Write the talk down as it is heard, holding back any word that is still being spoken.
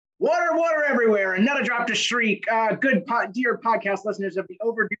Water, water everywhere, and not a drop to shriek. Dear podcast listeners of the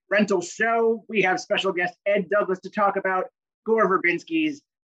Overdue Rental Show, we have special guest Ed Douglas to talk about Gore Verbinski's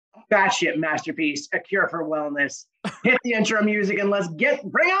batshit masterpiece, A Cure for Wellness. Hit the intro music and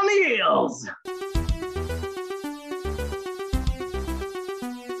bring on the heels.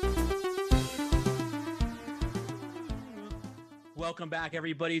 Welcome back,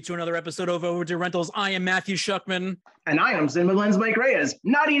 everybody, to another episode of Overdue Rentals. I am Matthew Schuckman. And I am Cinnamon Lens Mike Reyes.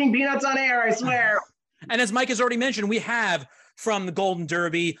 Not eating peanuts on air, I swear. And as Mike has already mentioned, we have from the Golden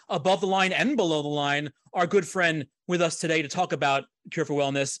Derby, above the line and below the line, our good friend with us today to talk about Cure for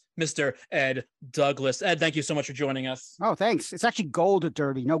Wellness, Mr. Ed Douglas. Ed, thank you so much for joining us. Oh, thanks. It's actually Gold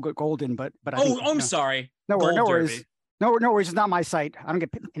Derby, no golden, but I think, I'm sorry. No worries. No worries. It's not my site. I don't get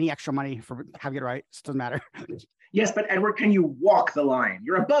any extra money for having it right. It doesn't matter. Yes, but Edward, can you walk the line?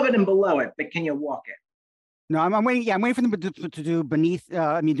 You're above it and below it, but can you walk it? No, I'm waiting. Yeah, I'm waiting for them to do beneath.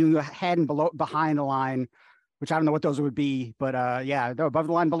 Do ahead and behind the line, which I don't know what those would be. But yeah, they're above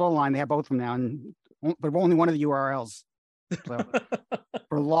the line, below the line. They have both of them now, but only one of the URLs. So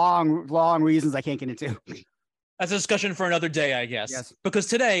for long reasons I can't get into. That's a discussion for another day, I guess. Yes. Because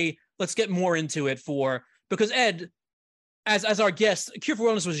today, let's get more into it because Ed, as our guest, Cure for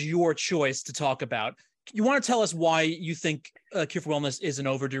Wellness was your choice to talk about. You want to tell us why you think Cure for Wellness is an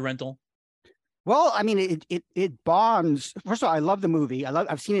overdue rental? Well, I mean, it bombs. First of all, I love the movie.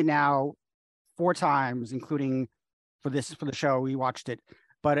 I've seen it now 4 times, including for the show. We watched it,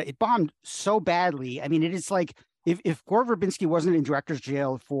 but it bombed so badly. I mean, it is like if Gore Verbinski wasn't in director's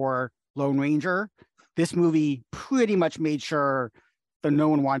jail for Lone Ranger, this movie pretty much made sure that no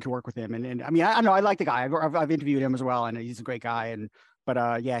one wanted to work with him. And I mean, I know I like the guy. I've interviewed him as well, and he's a great guy.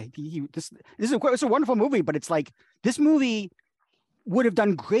 But yeah, this is it's a wonderful movie. But it's like this movie would have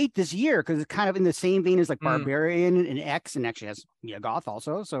done great this year because it's kind of in the same vein as like Barbarian and X, and actually has Mia Goth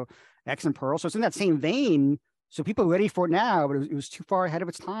also. So X and Pearl. So it's in that same vein. So people are ready for it now, but it was too far ahead of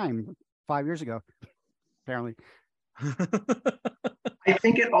its time 5 years ago, apparently. I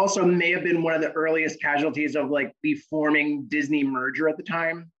think it also may have been one of the earliest casualties of like the forming Disney merger at the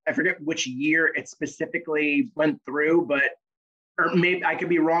time. I forget which year it specifically went through, or maybe I could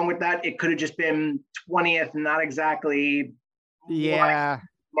be wrong with that. It could have just been 20th, not exactly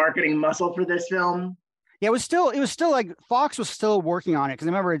marketing muscle for this film. Yeah, it was still like Fox was still working on it because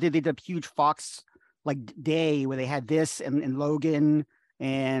I remember they did a huge Fox like day where they had this and Logan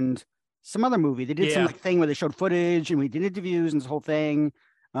and some other movie. They did some like thing where they showed footage and we did interviews and this whole thing.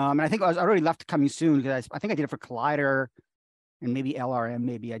 And I think I already left Coming Soon because I think I did it for Collider and maybe LRM.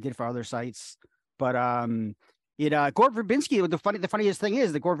 Maybe I did it for other sites, but Gore Verbinski. The funniest thing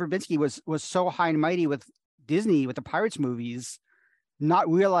is that Gore Verbinski was so high and mighty with Disney with the Pirates movies, not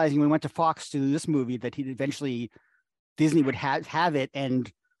realizing when we went to Fox to do this movie that Disney would have it.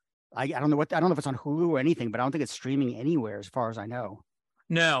 And I don't know if it's on Hulu or anything, but I don't think it's streaming anywhere as far as I know.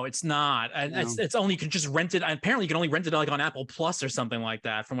 No, it's not. It's only, you can just rent it. Apparently you can only rent it like on Apple Plus or something like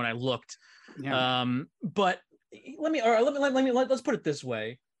that from when I looked. Yeah. But let's put it this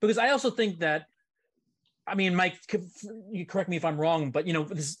way, because I also think that, I mean, Mike, you correct me if I'm wrong, but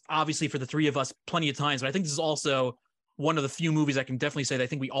this is obviously for the three of us plenty of times, but I think this is also one of the few movies I can definitely say that I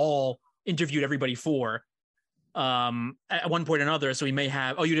think we all interviewed everybody for at one point or another. So we may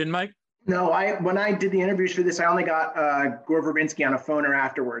have, you didn't, Mike? No, when I did the interviews for this, I only got Gore Verbinski on a phone or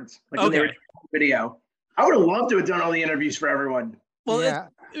afterwards. Like when they were doing the video. I would have loved to have done all the interviews for everyone. Well,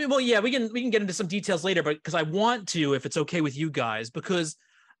 yeah. We can get into some details later, but because I want to, if it's okay with you guys, because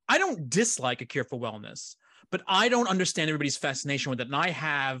I don't dislike A Cure for Wellness, but I don't understand everybody's fascination with it, and I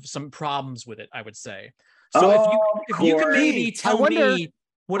have some problems with it, I would say. So if you can maybe tell me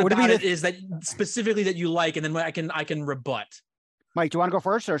what about it is that specifically that you like, and then I can rebut. Mike, do you want to go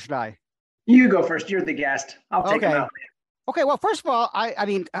first, or should I? You go first. You're the guest. I'll take it out. Okay. Well, first of all, I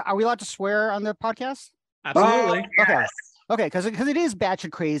mean, are we allowed to swear on the podcast? Absolutely. Yes. Okay. Because it is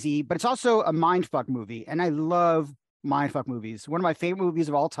batshit crazy, but it's also a mindfuck movie, and I love mindfuck movies. One of my favorite movies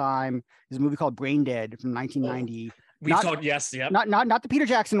of all time is a movie called Brain Dead from 1990. We've talked, yes, yeah. Not the Peter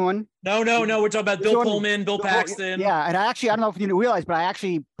Jackson one. No. We're talking about Bill Pullman, Bill Paxton. Yeah, and I don't know if you didn't realize, but I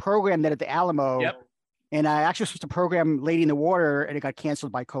actually programmed that at the Alamo. Yep. And I actually was supposed to program Lady in the Water, and it got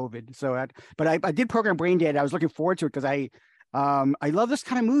canceled by COVID. So, but I did program Brain Dead. I was looking forward to it because I love this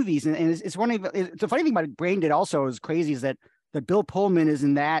kind of movies, and it's one of the funny thing about Brain Dead also is crazy is that Bill Pullman is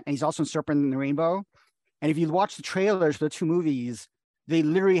in that, and he's also in Serpent and the Rainbow. And if you watch the trailers for the two movies, they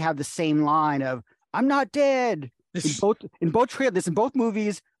literally have the same line of "I'm not dead." In both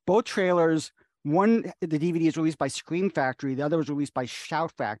movies, both trailers. One, the DVD is released by Scream Factory. The other was released by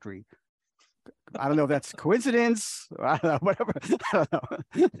Shout Factory. I don't know if that's coincidence. I don't know, whatever. I don't know.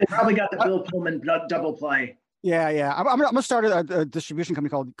 They probably got the Bill Pullman double play. Yeah, yeah. I'm gonna start a distribution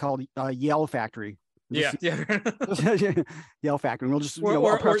company called Yell Factory. Yeah, yeah. Yell Factory. We'll just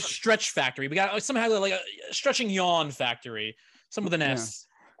or Stretch Factory. We got somehow like a stretching yawn factory. Some with an S.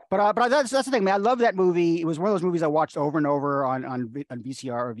 But that's the thing, man. I love that movie. It was one of those movies I watched over and over on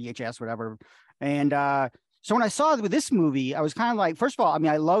VCR or VHS, whatever. And so when I saw this movie, I was kind of like, first of all, I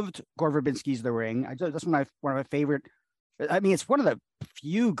mean, I loved Gore Verbinski's The Ring. That's one of my favorite. I mean, it's one of the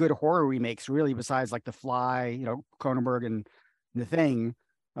few good horror remakes, really, besides like The Fly, you know, Cronenberg and The Thing.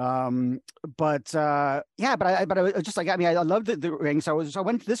 But I was just like, I mean, I loved the Ring, so I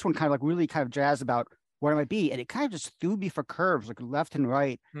went to this one kind of like really kind of jazzed about what it might be, and it kind of just threw me for curves, like left and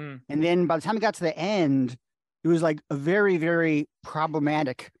right. And then by the time it got to the end, it was like a very, very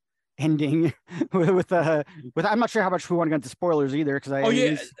problematic ending with I'm not sure how much we want to get into spoilers either, because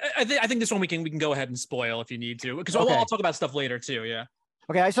I think this one we can go ahead and spoil if you need to, because I'll talk about stuff later too. Yeah.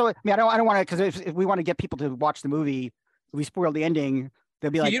 Okay. So I mean, I don't want to, because if we want to get people to watch the movie, if we spoil the ending,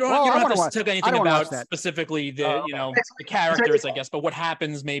 they'll be like, you don't have to talk anything about specifically the the characters, I guess, but what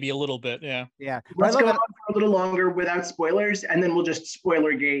happens maybe a little bit. Yeah. Yeah. Let's go on for a little longer without spoilers, and then we'll just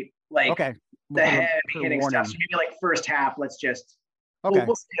spoiler gate the heavy hitting stuff. So maybe like first half, let's just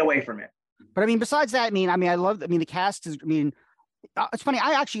we'll stay away from it. But I mean, besides that, the cast is, it's funny.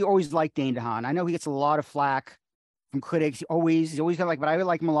 I actually always liked Dane DeHaan. I know he gets a lot of flack from critics. He's always got but I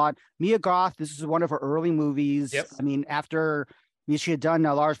like him a lot. Mia Goth, this is one of her early movies. Yep. I mean, she had done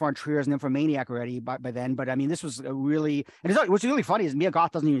Lars von Trier's Nymphomaniac already by then, but I mean, this was a really, and what's really funny is Mia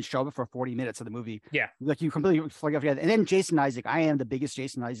Goth doesn't even show up for 40 minutes of the movie. Yeah. Like you completely forget. And then Jason Isaac, I am the biggest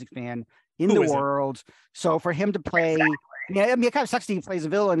Jason Isaac fan in the world. So for him to play, it kind of sucks that he plays a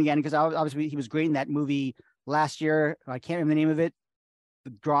villain again, because obviously he was great in that movie last year. I can't remember the name of it.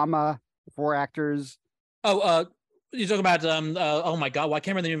 The drama, 4 actors. You're talking about oh my god, well, I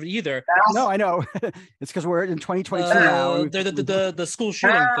can't remember the name of it either. No, I know. It's because we're in 2022 now. The school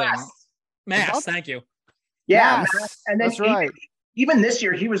shooting thing. Mass, thank you. Yeah, and then that's right. Even this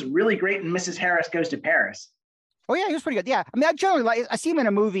year, he was really great in Mrs. Harris Goes to Paris. Oh yeah, he was pretty good. Yeah, I mean, I generally I see him in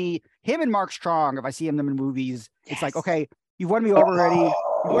a movie. Him and Mark Strong. If I see him in movies, it's like, okay, you've won me over already.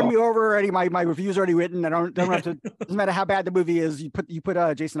 You won me over already. My review's already written. I don't have to. Doesn't matter how bad the movie is. You put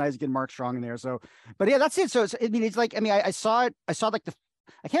Jason Isaac and Mark Strong in there. So, but yeah, that's it. So it's like, I mean, I saw it. I saw like I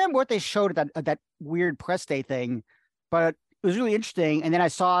can't remember what they showed at that weird press day thing, but it was really interesting. And then I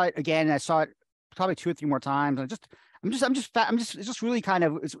saw it again. And I saw it probably 2 or 3 more times. And it's just really kind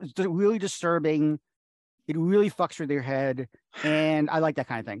of, it's really disturbing. It really fucks with your head, and I like that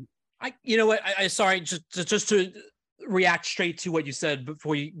kind of thing. You know what? I sorry, just to react straight to what you said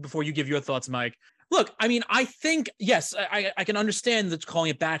before you give your thoughts, Mike. Look, I mean, I think, yes, I can understand that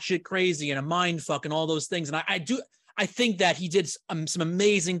calling it batshit crazy and a mind fuck and all those things, and I think that he did some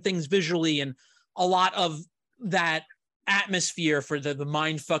amazing things visually, and a lot of that atmosphere for the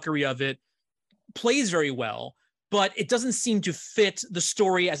mind fuckery of it plays very well. But it doesn't seem to fit the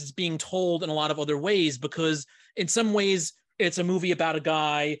story as it's being told in a lot of other ways, because in some ways it's a movie about a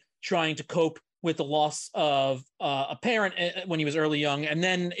guy trying to cope with the loss of a parent when he was early young. And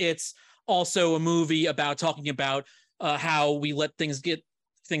then it's also a movie about talking about how we let things get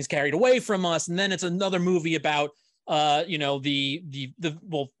things carried away from us. And then it's another movie about, we'll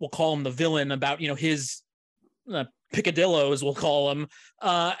call him the villain, about, his picadillos, we'll call them,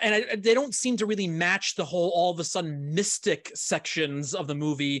 and they don't seem to really match the whole all of a sudden mystic sections of the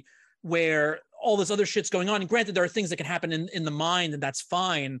movie where all this other shit's going on. And granted, there are things that can happen in the mind, and that's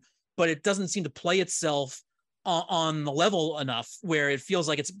fine, but it doesn't seem to play itself on the level enough where it feels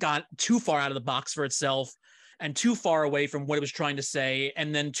like it's got too far out of the box for itself and too far away from what it was trying to say,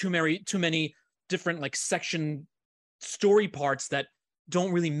 and then too many different like section story parts that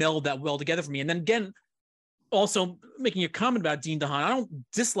don't really meld that well together for me. And then again, also making a comment about Dean DeHaan, I don't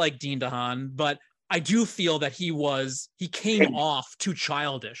dislike Dean DeHaan, but I do feel that he came off too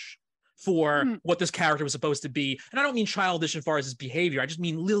childish for what this character was supposed to be. And I don't mean childish as far as his behavior. I just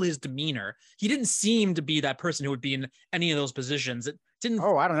mean his demeanor. He didn't seem to be that person who would be in any of those positions. It didn't.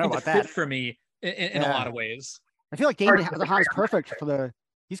 Oh, I don't know about that for me in a lot of ways. I feel like Dean DeHaan is perfect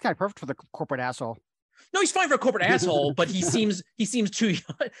he's kind of perfect for the corporate asshole. No, he's fine for a corporate asshole, but he seems too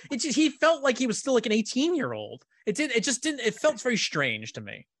young. He felt like he was still like an 18-year-old. It felt very strange to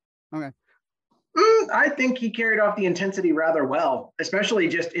me. Okay. I think he carried off the intensity rather well, especially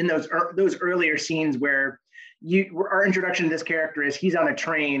just in those earlier scenes where our introduction to this character is he's on a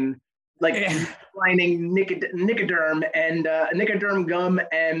train, lining Nicoderm and Nicoderm gum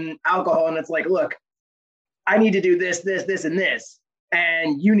and alcohol, and it's like, look, I need to do this, and this.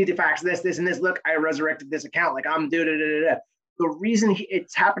 and you need to fax this and this. Look, I resurrected this account. Like I'm da da da da. The reason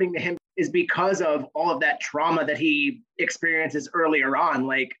it's happening to him is because of all of that trauma that he experiences earlier on.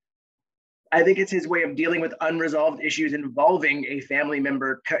 Like, I think it's his way of dealing with unresolved issues involving a family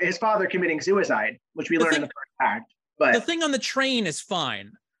member, his father committing suicide, which we learned in the first act. But the thing on the train is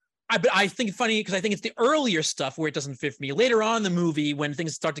fine. I think it's funny because I think it's the earlier stuff where it doesn't fit for me. Later on in the movie, when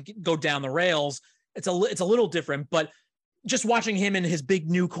things start to go down the rails, it's a little different. But just watching him in his big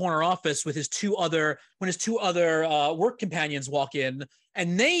new corner office with his two other work companions walk in,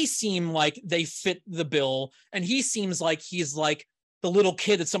 and they seem like they fit the bill, and he seems like he's like the little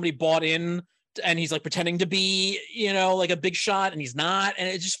kid that somebody bought in, and he's like pretending to be, like a big shot, and he's not, and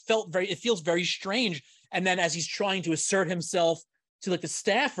it feels very strange. And then as he's trying to assert himself to like the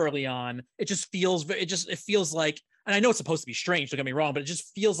staff early on, it feels like, and I know it's supposed to be strange, don't get me wrong, but it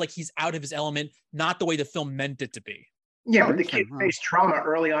just feels like he's out of his element, not the way the film meant it to be. Yeah, but the kid faced trauma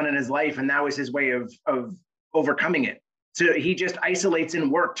early on in his life, and that was his way of overcoming it. So he just isolates in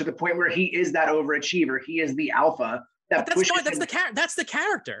work to the point where he is that overachiever. He is the alpha. That's the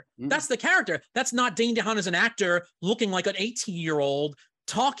character. Mm-hmm. That's the character. That's not Dane DeHaan as an actor looking like an 18-year-old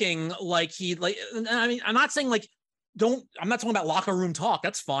talking like I mean, I'm not saying like I'm not talking about locker room talk.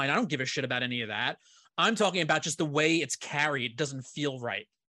 That's fine. I don't give a shit about any of that. I'm talking about just the way it's carried doesn't feel right.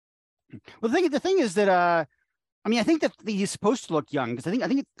 Well, the thing is that I mean, I think that he's supposed to look young because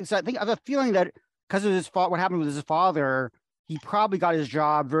I have a feeling that because of what happened with his father, he probably got his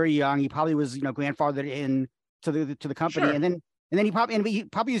job very young. He probably was, grandfathered in to the company, sure. and then he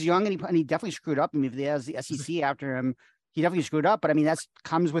probably was young and he definitely screwed up. I mean, if he has the SEC after him, he definitely screwed up. But I mean, that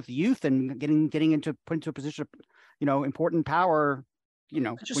comes with youth and getting put into a position of, important power. It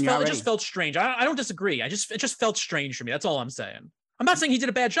just felt strange. I don't disagree. It just felt strange for me. That's all I'm saying. I'm not saying he did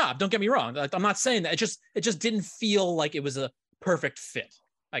a bad job. Don't get me wrong. I'm not saying that. It just didn't feel like it was a perfect fit,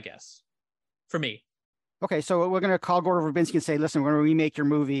 I guess, for me. Okay, so we're going to call Gordon Verbinski and say, listen, we're going to remake your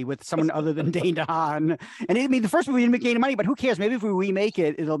movie with someone other than Dane DeHaan. And I mean, the first movie didn't make any money, but who cares? Maybe if we remake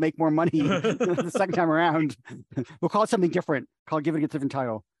it, it'll make more money the second time around. We'll call it something different. Give it a different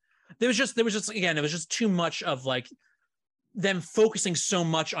title. There was just too much of like them focusing so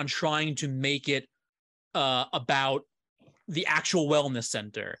much on trying to make it about the actual wellness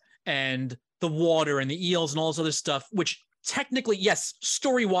center and the water and the eels and all this other stuff, which technically, yes,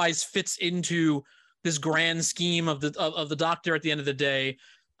 story-wise fits into this grand scheme of the doctor at the end of the day,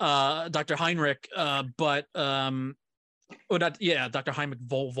 Dr. Heinrich, Dr. Heinrich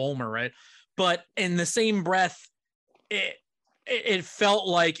Vollmer, right? But in the same breath, it felt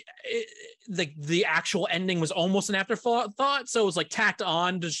like the actual ending was almost an afterthought. So it was like tacked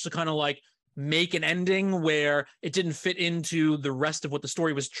on just to kind of like make an ending where it didn't fit into the rest of what the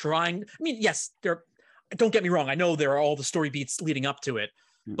story was trying. I mean, yes, don't get me wrong. I know there are all the story beats leading up to it,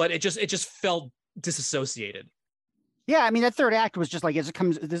 but it just felt disassociated. Yeah, I mean that third act was just like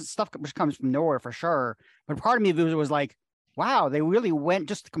this stuff which comes from nowhere for sure. But part of me was like, wow, they really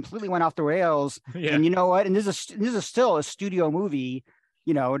completely went off the rails. Yeah. And you know what? And this is still a studio movie.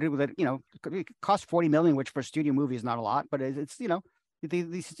 It cost $40 million, which for a studio movie is not a lot, but it's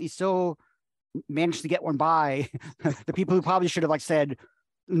he still managed to get one by. The people who probably should have like said,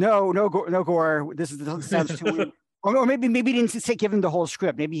 no gore. This sounds too weird. Or maybe he didn't give him the whole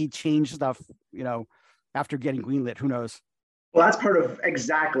script. Maybe he changed stuff, after getting greenlit. Who knows? Well, that's part of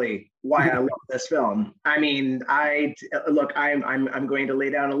exactly why I love this film. I mean, I'm going to lay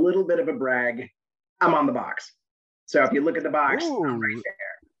down a little bit of a brag. I'm on the box. So if you look at the box, I'm right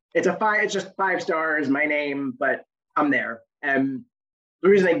there. It's just 5 stars, my name, but I'm there. And the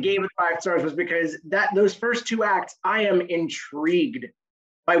reason I gave it 5 stars was because those first 2 acts, I am intrigued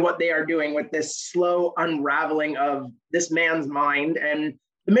by what they are doing with this slow unraveling of this man's mind and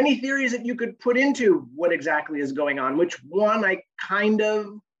the many theories that you could put into what exactly is going on, which one I kind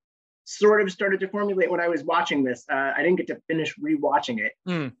of sort of started to formulate when I was watching this. I didn't get to finish rewatching it.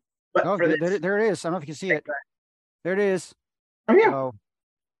 But there it is. I don't know if you can see it. There it is. Oh, yeah. So,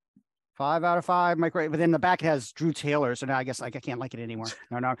 5 out of 5, Mike. But then the back has Drew Taylor, so now I guess I can't like it anymore.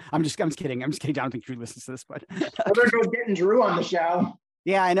 No, I'm just kidding. I'm just kidding. I don't think Drew listens to this, but well, there goes getting Drew on the show.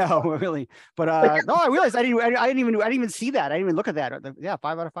 Yeah, I know, really. But no, I realized I didn't even see that. I didn't even look at that. Yeah,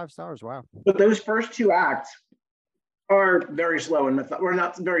 5 out of 5 stars. Wow. But those first 2 acts are very slow and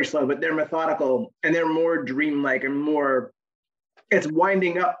not very slow, but they're methodical and they're more dreamlike and more. It's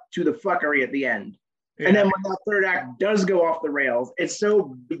winding up to the fuckery at the end. Yeah. And then when that third act does go off the rails, it's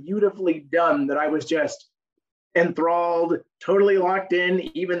so beautifully done that I was just enthralled, totally locked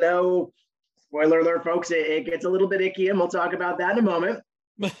in, even though, spoiler alert, folks, it gets a little bit icky, and we'll talk about that in a moment.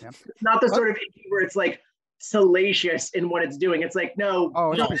 Yeah. It's not the sort of icky where it's like salacious in what it's doing. It's like, no,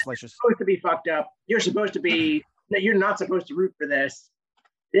 Oh, it's no, pretty salacious. supposed to be fucked up. You're supposed to be, no, you're not supposed to root for this.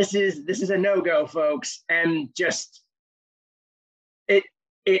 This is a no-go, folks. And just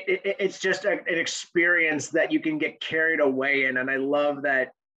it's just an experience that you can get carried away in. And I love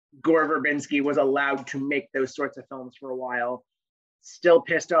that Gore Verbinski was allowed to make those sorts of films for a while. Still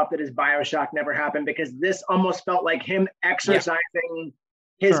pissed off that his BioShock never happened, because this almost felt like him exercising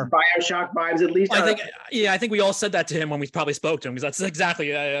his BioShock vibes, at least. I think we all said that to him when we probably spoke to him, because that's exactly.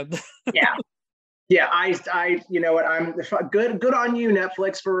 Yeah. I, you know what? I'm good on you,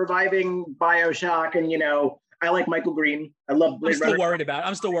 Netflix, for reviving BioShock. And, you know, I like Michael Green. I love Blade Runner.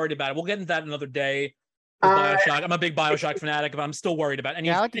 I'm still worried about it. We'll get into that another day. BioShock. I'm a big BioShock fanatic, but I'm still worried about any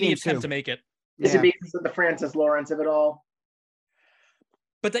attempt to make it. Is it because of the Francis Lawrence of it all?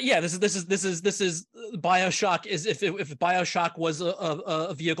 But this is BioShock. Is if BioShock was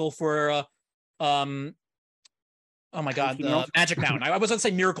a vehicle for oh my God, Magic Mountain. I was going to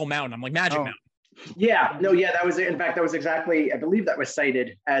say Miracle Mountain. I'm like Magic Mountain. Yeah, no, yeah, that was, in fact, that was exactly, I believe that was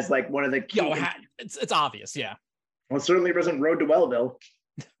cited as like one of the key. It's obvious, yeah. Well, it certainly wasn't Road to Wellville.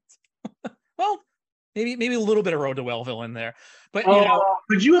 Well, maybe a little bit of Road to Wellville in there, but you know,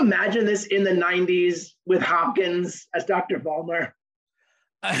 could you imagine this in the 90s with Hopkins as Dr. Vollmer?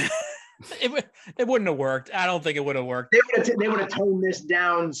 It wouldn't have worked. I don't think it would have worked. They would have toned this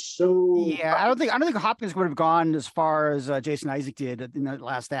down so. Yeah, I don't think Hopkins would have gone as far as Jason Isaac did in the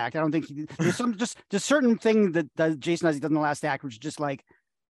last act. I don't think there's just certain thing that Jason Isaac did in the last act, which is just like,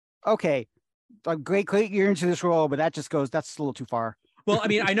 okay, great, you're into this role, but that's a little too far. Well, I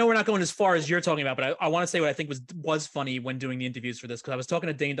mean, I know we're not going as far as you're talking about, but I want to say what I think was funny when doing the interviews for this, because I was talking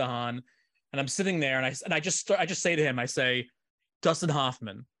to Dane DeHaan, and I'm sitting there, and I just say to him, I say, Dustin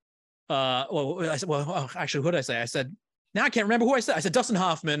Hoffman. Actually, what did I say? I said, now I can't remember who I said. I said Dustin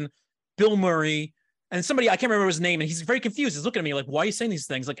Hoffman, Bill Murray, and somebody, I can't remember his name, and he's very confused. He's looking at me like, why are you saying these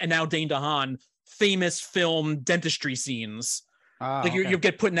things? Like, and now Dane DeHaan, famous film dentistry scenes. Like you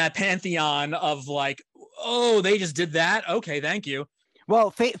get put in that pantheon of like, oh, they just did that. Okay, thank you.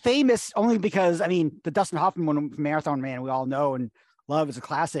 Well, famous only because, I mean, the Dustin Hoffman one, Marathon Man, we all know and love, is a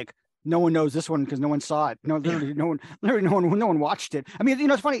classic. No one knows this one because no one saw it. No one watched it. I mean, you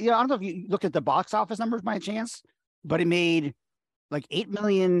know, it's funny. You know, I don't know if you looked at the box office numbers by chance, but it made like 8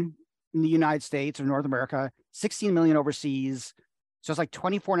 million in the United States or North America, 16 million overseas. So it's like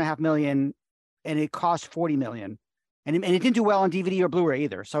 24.5 million, and it cost 40 million. And it didn't do well on DVD or Blu-ray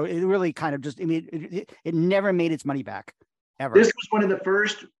either. So it really kind of just, I mean, it never made its money back ever. This was one of the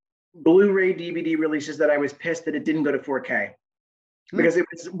first Blu-ray DVD releases that I was pissed that it didn't go to 4K. Because it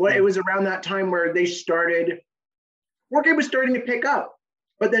was around that time where 4K was starting to pick up,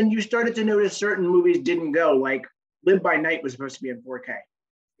 but then you started to notice certain movies didn't go. Like Live by Night was supposed to be in 4K,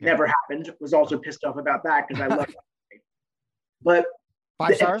 never happened. Was also pissed off about that because I love it. But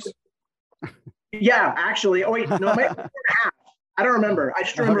 5 stars. Yeah, actually. Oh wait, no, it might be 4.5. I don't remember. I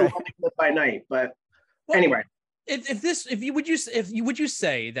just remember watching Live by Night. But anyway, would you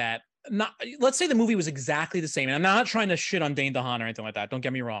say that? Not, let's say the movie was exactly the same, and I'm not trying to shit on Dane DeHaan or anything like that, don't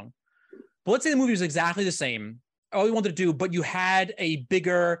get me wrong, but let's say the movie was exactly the same, all you wanted to do, but you had a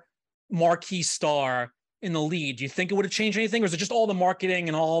bigger marquee star in the lead. Do you think it would have changed anything, or is it just all the marketing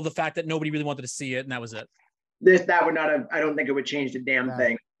and all the fact that nobody really wanted to see it and that was it? That would not have, I don't think it would change the damn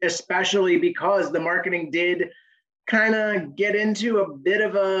thing, especially because the marketing did kind of get into a bit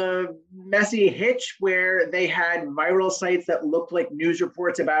of a messy hitch where they had viral sites that looked like news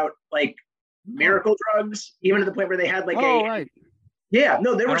reports about like miracle drugs, even to the point where they had like there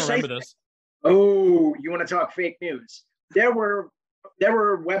were sites. Oh, you want to talk fake news? There were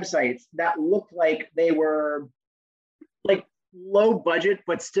websites that looked like they were like low budget,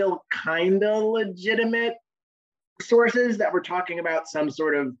 but still kind of legitimate sources that were talking about some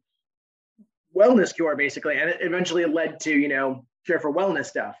sort of wellness cure, basically, and it eventually led to, you know, cure for wellness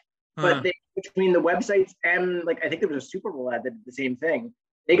stuff. But they, between the websites and like I think there was a Super Bowl ad that did the same thing,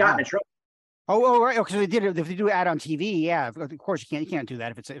 they got into trouble. Oh, right. Because they did it. If they do ad on TV, yeah, of course you can't do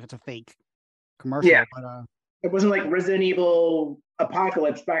that if it's a fake commercial. Yeah, but it wasn't like Resident Evil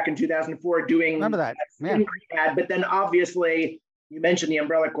Apocalypse back in 2004 doing remember that ad, but then obviously you mentioned the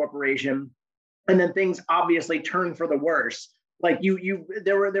Umbrella Corporation, and then things obviously turned for the worse. Like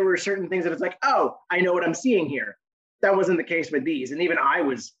there were certain things that it's like, oh, I know what I'm seeing here. That wasn't the case with these, and even I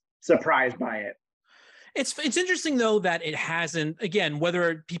was surprised by it. It's interesting though that it hasn't, again,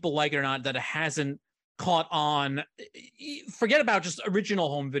 whether people like it or not, that it hasn't caught on. Forget about just original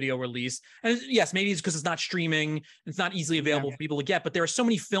home video release, and yes, maybe it's because it's not streaming, it's not easily available for people to get. But there are so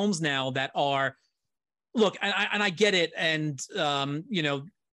many films now that are, look, and I get it, and you know,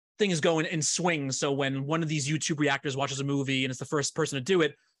 things go in swings. So when one of these YouTube reactors watches a movie and it's the first person to do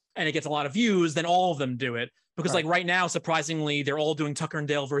it and it gets a lot of views, then all of them do it. Because like right now, surprisingly, they're all doing Tucker and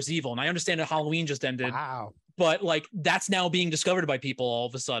Dale versus Evil. And I understand that Halloween just ended. Wow. But like that's now being discovered by people all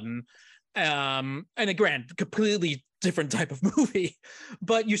of a sudden. And again, completely different type of movie.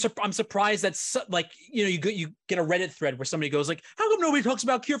 But I'm surprised that like, you know, you get a Reddit thread where somebody goes like, how come nobody talks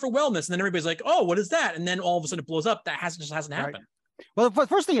about Cure for Wellness? And then everybody's like, oh, what is that? And then all of a sudden it blows up. That just hasn't happened. Right. Well, the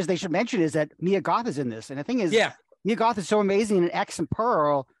first thing is they should mention is that Mia Goth is in this. And the thing is, Mia Goth is so amazing in X and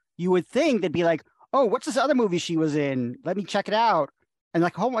Pearl. You would think they'd be like, oh, what's this other movie she was in? Let me check it out. And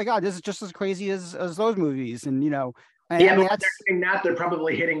like, oh my God, this is just as crazy as those movies. And, you know, and, yeah, but when they're doing that, they're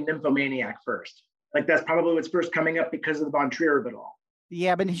probably hitting Nymphomaniac first. Like that's probably what's first coming up because of the Von Trier of it all.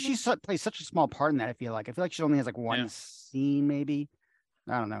 Yeah, but she plays such a small part in that. I feel like she only has like one scene, maybe.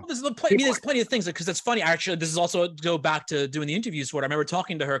 I don't know. There's plenty of things because it's funny. Actually, this is also go back to doing the interviews for it. I remember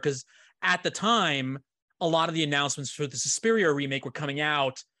talking to her because at the time, a lot of the announcements for the Suspiria remake were coming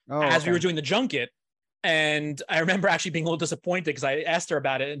out as we were doing the junket. And I remember actually being a little disappointed because I asked her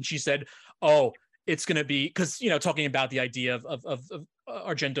about it and she said, oh, it's going to be because, you know, talking about the idea of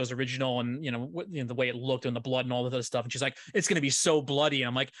Argento's original and, you know, the way it looked and the blood and all of that stuff. And she's like, it's going to be so bloody. And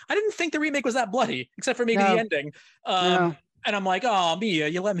I'm like, I didn't think the remake was that bloody, except for maybe the ending. And I'm like, oh, Mia,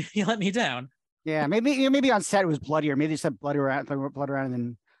 you let me down. Yeah, maybe on set it was bloodier. Maybe they said blood around, and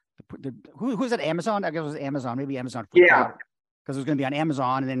then who's at Amazon? I guess it was Amazon. Maybe Amazon. Yeah. Because it was going to be on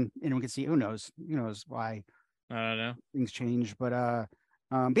Amazon, and then we could see. Who knows why? I don't know. Things change, but yeah.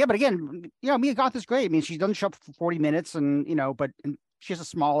 But again, you know, Mia Goth is great. I mean, she doesn't show up for 40 minutes, and you know, but she has a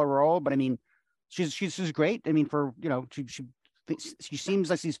smaller role. But I mean, she's great. I mean, for you know, she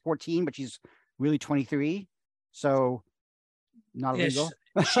seems like she's 14, but she's really 23. So not illegal.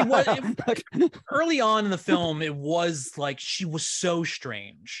 She was early on in the film. It was like she was so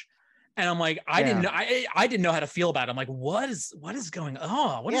strange. And I'm like, I didn't know how to feel about it. I'm like, what is going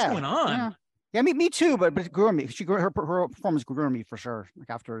on? What is going on? Yeah, me too. But it grew on me. Her performance grew on me for sure. Like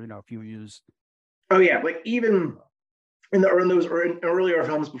after a few years. Oh yeah, like even in those earlier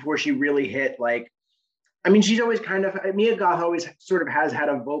films before she really hit. Like, I mean, she's always Mia Goth always sort of has had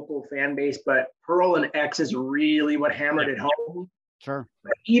a vocal fan base, but Pearl and X is really what hammered it home. Sure.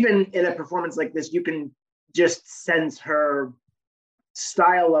 But even in a performance like this, you can just sense her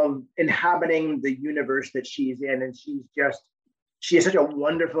style of inhabiting the universe that she's in, and she is such a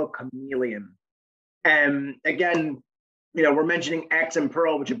wonderful chameleon. And again, you know, we're mentioning X and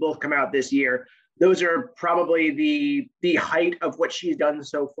Pearl, which have both come out this year. Those are probably the height of what she's done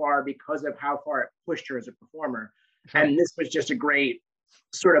so far because of how far it pushed her as a performer. Sure. And this was just a great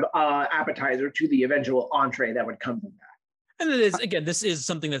sort of appetizer to the eventual entree that would come from that. And it is, again, this is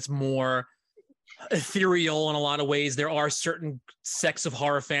something that's more ethereal in a lot of ways. There are certain sects of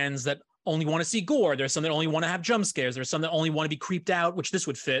horror fans that only want to see gore. There's some that only want to have jump scares. There's some that only want to be creeped out, which this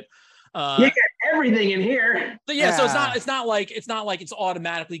would fit. You get everything in here. So so it's not like it's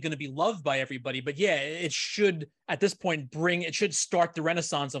automatically going to be loved by everybody, but yeah, it should at this point start the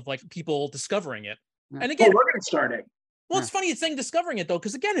renaissance of like people discovering it. And again, we're going to start it. Well, it's funny it's saying discovering it though,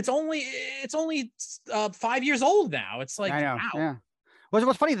 because again, it's only 5 years old now. It's like, I know, wow. Yeah.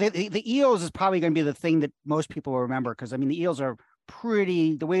 What's funny, the eels is probably going to be the thing that most people will remember, because I mean, the eels are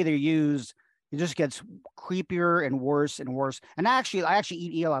pretty, the way they're used, it just gets creepier and worse and worse. And I actually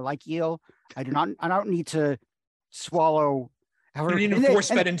eat eel. I like eel. I don't need to swallow. You didn't even force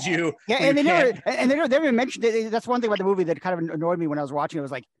fed into you. Yeah, and they never mentioned. That's one thing about the movie that kind of annoyed me when I was watching it.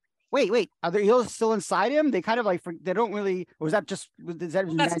 Was like, wait, are the eels still inside him? They kind of like, they don't really. Or was that just?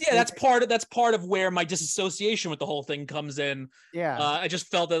 That's part of where my disassociation with the whole thing comes in. Yeah, I just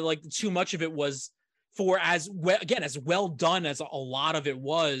felt that like too much of it was for as well done as a lot of it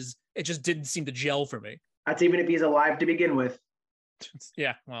was. It just didn't seem to gel for me. That's even if he's alive to begin with.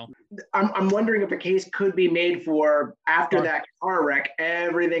 Yeah, well, I'm wondering if a case could be made for after that car wreck,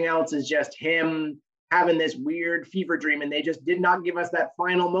 everything else is just him having this weird fever dream, and they just did not give us that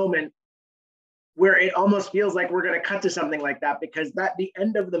final moment where it almost feels like we're going to cut to something like that, because the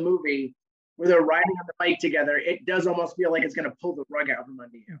end of the movie where they're riding on the bike together, it does almost feel like it's going to pull the rug out from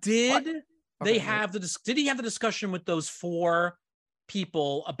under you. Did he have the discussion with those 4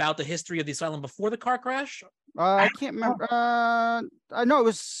 people about the history of the asylum before the car crash? I can't remember. No, it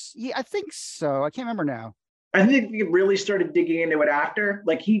was. Yeah, I think so. I can't remember now. I think he really started digging into it after.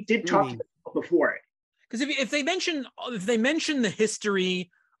 Like he did talk to them before it. Because if they mention the history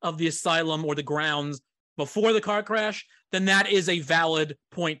of the asylum or the grounds before the car crash, then that is a valid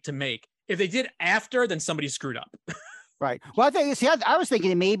point to make. If they did after, then somebody screwed up. Right. Well, I was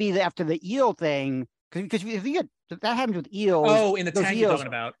thinking maybe after the eel thing, because if you that happens with eels. Oh, in the those tank eels, you're talking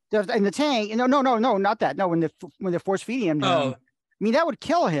about. in the tank. No, not that. No, when they're force feeding him. Oh. I mean, that would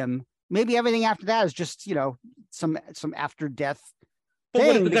kill him. Maybe everything after that is just, some after death But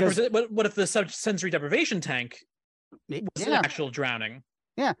thing. What if the sensory deprivation tank was an actual drowning?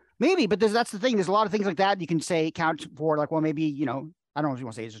 Yeah, maybe. But that's the thing. There's a lot of things like that you can say count for. Like, well, maybe I don't know if you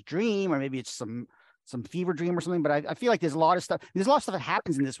want to say it's a dream or maybe it's some fever dream or something. But I feel like there's a lot of stuff. There's a lot of stuff that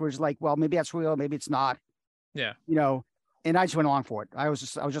happens in this where it's like, well, maybe that's real, maybe it's not. Yeah. And I just went along for it. I was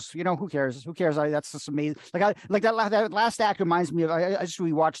just, who cares? Who cares? That's just amazing. Like that last act reminds me of, I just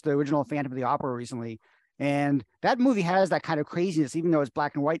rewatched the original Phantom of the Opera recently. And that movie has that kind of craziness, even though it's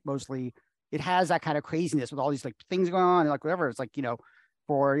black and white mostly. It has that kind of craziness with all these like things going on and like whatever. It's like, and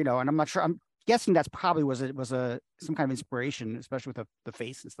I'm not sure. I'm guessing that's probably was some kind of inspiration, especially with the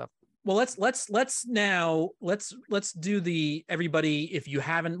face and stuff. Well, let's do the everybody. If you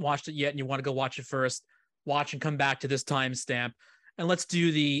haven't watched it yet and you want to go watch it first, watch and come back to this timestamp, and let's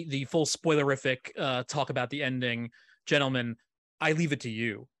do the full spoilerific talk about the ending. Gentlemen, I leave it to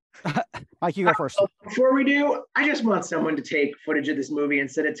you. Mike, you go first. Before we do, I just want someone to take footage of this movie and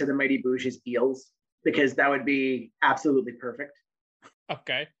send it to the Mighty Boosh's eels, because that would be absolutely perfect.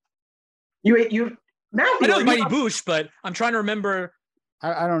 Okay. You Matthew, I know Mighty Boosh, but I'm trying to remember.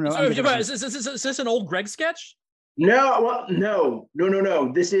 I don't know. Is this an old Greg sketch? No, well,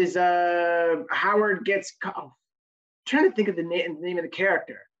 no. This is Howard gets. I'm trying to think of the name of the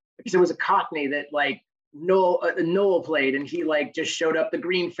character, because it was a Cockney that like Noel played, and he like just showed up the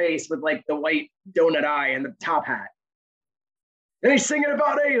green face with like the white donut eye and the top hat, and he's singing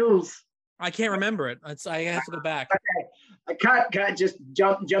about ales. I can't remember it. I have to go back. Okay. Cut. Just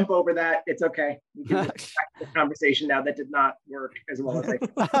jump over that. It's okay. We can get back to the conversation now. That did not work as well as I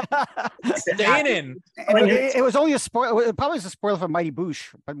thought. Staying in. It was only a spoil. It probably was a spoiler for Mighty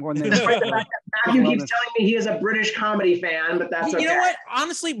Boosh, but more than that. Matthew keeps telling me he is a British comedy fan, but that's okay. You know what?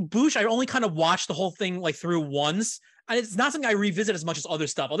 Honestly, Boosh, I only kind of watched the whole thing like through once, and it's not something I revisit as much as other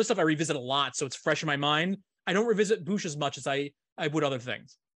stuff. Other stuff I revisit a lot, so it's fresh in my mind. I don't revisit Boosh as much as I would other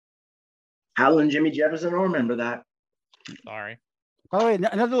things. Hal and Jimmy Jefferson will remember that. Sorry. By the way,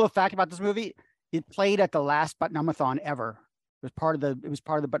 another little fact about this movie: it played at the last Button-Umathon ever. It was part of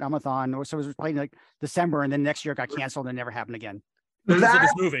the Button-Umathon, so it was played in like December, and then next year it got canceled and never happened again. Because of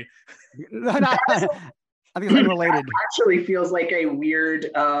this movie. I think it's unrelated. Actually, feels like a weird,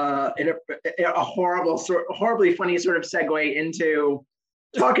 a horribly funny sort of segue into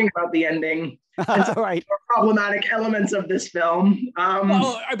talking about the ending. That's all right. Problematic elements of this film.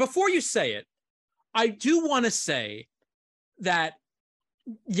 Before you say it, I do want to say that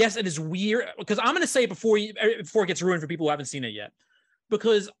yes, it is weird, because I'm going to say it before it gets ruined for people who haven't seen it yet.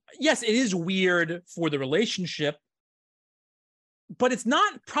 Because yes, it is weird for the relationship, but it's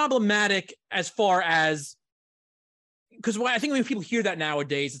not problematic as far as, because I think when people hear that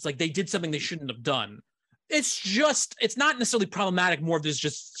nowadays, it's like they did something they shouldn't have done. It's not necessarily problematic. More of this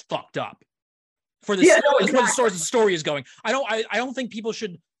just fucked up for this. The story is going. I don't think people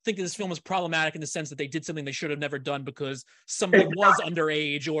should think that this film is problematic in the sense that they did something they should have never done because somebody was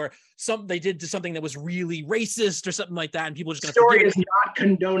underage, or they did something that was really racist or something like that, and people are just going to forget it. Story is not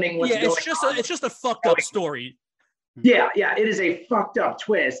condoning what's going on. It's just a fucked up story. Yeah, it is a fucked up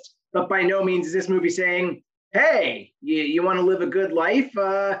twist, but by no means is this movie saying, hey, you want to live a good life?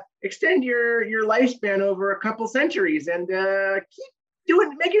 Extend your lifespan over a couple centuries and keep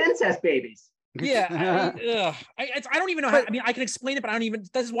making incest babies. Yeah, I don't even know how. I mean, I can explain it, but I don't even.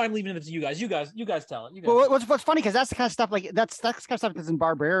 This is why I'm leaving it to you guys. You guys tell it. Well, what's funny, because that's the kind of stuff that's the kind of stuff that's in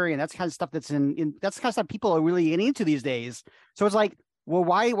Barbarian. That's the kind of stuff that's in that's the kind of stuff people are really getting into these days. So it's like, well,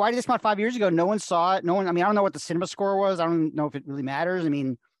 why did this come out 5 years ago? No one saw it. No one. I mean, I don't know what the cinema score was. I don't know if it really matters. I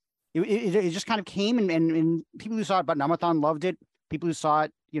mean, it just kind of came, and people who saw it, Button-Umathon loved it. People who saw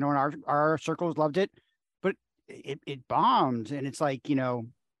it, in our circles loved it, but it bombed, and it's like,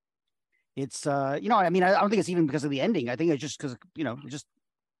 it's I mean, I don't think it's even because of the ending. I think it's just because it just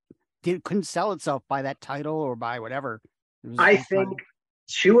couldn't sell itself by that title or by whatever. I think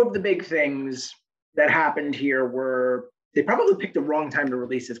two of the big things that happened here were they probably picked the wrong time to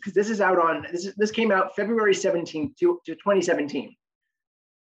release this, because this came out February 17th to 2017.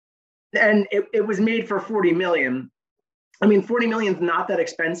 And it was made for 40 million. I mean, 40 million is not that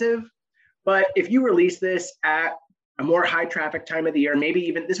expensive, but if you release this at a more high traffic time of the year, maybe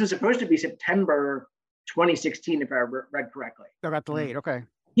even this was supposed to be September 2016, if I read correctly. That got delayed. Okay.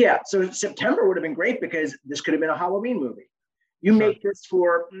 Yeah. So September would have been great, because this could have been a Halloween movie. You make this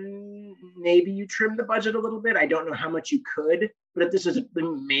for maybe you trim the budget a little bit. I don't know how much you could, but if this is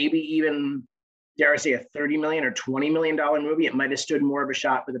maybe even, dare I say, a $30 million or $20 million movie, it might have stood more of a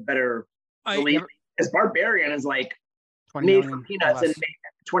shot with a better release Because Barbarian is like 20 made million from or peanuts and less. made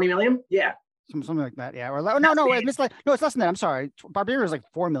 20 million. Yeah. Something like that. Yeah. Or no, it's like no, it's less than that. I'm sorry. Barbarian was like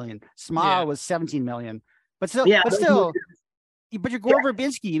 4 million. Smile Yeah. was 17 million. But still, Yeah. but those still, movies- but you're Gore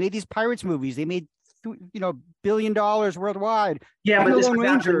Verbinski. You made these pirates movies. They made $1 billion worldwide. Yeah, Even but the this Lone was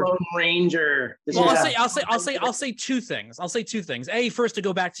after Ranger. Lone Ranger. This Well, was I'll say two things. I'll say two things. A, first, to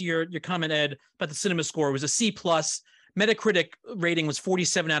go back to your comment, Ed, about the cinema score, it was a C plus. Metacritic rating was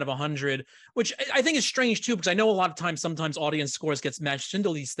 47 out of 100, which I think is strange too, because I know a lot of times, sometimes audience scores gets matched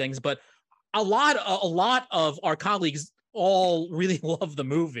into these things, but a lot of our colleagues all really love the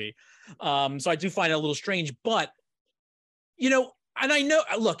movie. So I do find it a little strange, but and I know,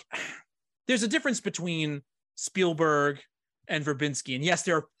 look, there's a difference between Spielberg and Verbinski. And yes,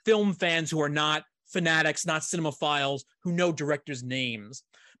 there are film fans who are not fanatics, not cinemaphiles, who know directors' names.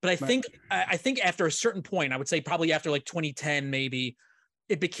 But I think after a certain point, I would say probably after like 2010, maybe,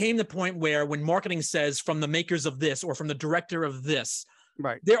 it became the point where when marketing says from the makers of this or from the director of this,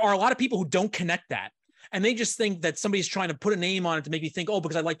 Right. there are a lot of people who don't connect that. And they just think that somebody's trying to put a name on it to make me think, oh,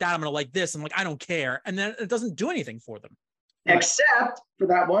 because I like that, I'm going to like this. I'm like, I don't care. And then it doesn't do anything for them. except for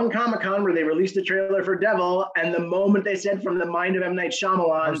that one Comic-Con where they released a trailer for Devil, and the moment they said from the mind of M. Night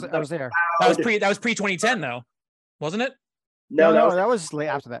Shyamalan, I was there. That was pre 2010 though, wasn't it? No, That was late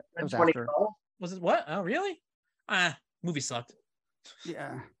after that. That was after. 2012. Was it what? Oh, really? Movie sucked.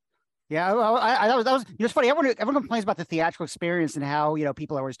 Yeah. Yeah, well, that was it's funny. Everyone complains about the theatrical experience and how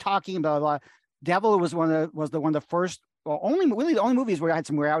people are always talking about blah, blah. Devil was one of the first, well, the only movies where I had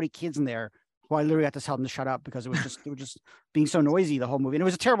some rowdy kids in there who I literally had to tell them to shut up because it was just being so noisy the whole movie, and it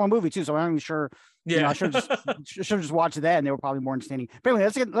was a terrible movie too. So I'm not even sure. Yeah, I should have just watched that, and they were probably more understanding. But anyway,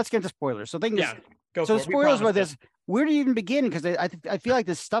 let's get into spoilers. So go so for it. spoilers with this. Where do you even begin? Because I feel like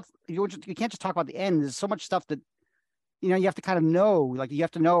this stuff you can't just talk about the end. There's so much stuff that you have to kind of know. Like you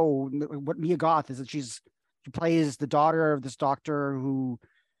have to know what Mia Goth is. That she plays the daughter of this doctor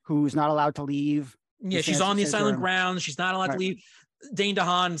who's not allowed to leave. Yeah, she's on the silent grounds. She's not allowed to leave. Dane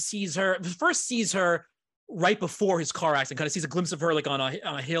DeHaan sees her right before his car accident. Kind of sees a glimpse of her like on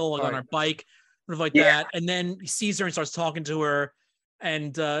a hill, like on her bike, sort of like that. And then he sees her and starts talking to her.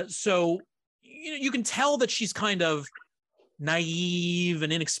 And so you can tell that she's kind of naive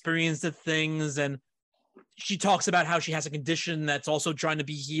and inexperienced at things. And she talks about how she has a condition that's also trying to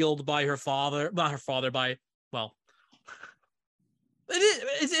be healed by her father, not her father,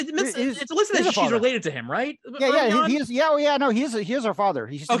 it's listed that she's related to him, right? He is her father.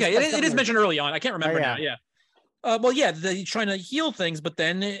 Okay, it is mentioned early on. I can't remember now. Yeah. He's trying to heal things, but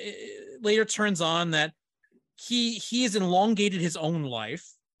then it later turns on that he has elongated his own life.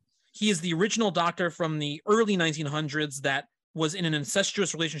 He is the original doctor from the early 1900s that was in an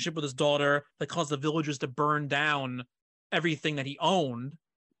incestuous relationship with his daughter that caused the villagers to burn down everything that he owned.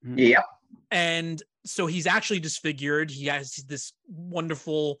 Yep. And so he's actually disfigured. He has this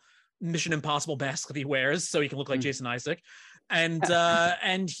wonderful Mission Impossible mask that he wears so he can look like Jason Isaac.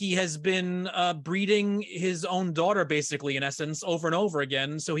 And he has been breeding his own daughter, basically, in essence, over and over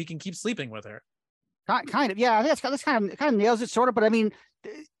again, so he can keep sleeping with her. Kind of, yeah. I think that's kind of nails it, sort of. But I mean,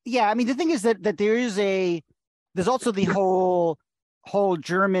 the thing is that there's also the whole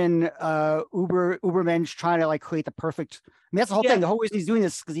German Ubermensch trying to like create the perfect. I mean, that's the whole thing. The whole reason he's doing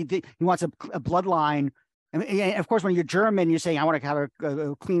this because he wants a bloodline. And of course, when you're German, you're saying I want to have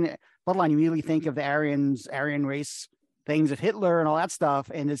a clean bloodline. You immediately think of the Aryan race things of Hitler and all that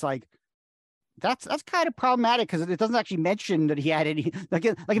stuff, and it's like that's kind of problematic because it doesn't actually mention that he had any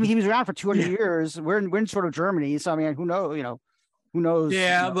he was around for 200 years. We're in sort of Germany, so I mean, who knows?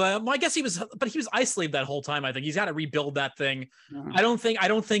 Yeah, but I guess he was isolated that whole time. I think he's got to rebuild that thing. I don't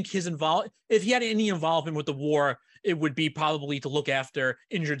think his if he had any involvement with the war, it would be probably to look after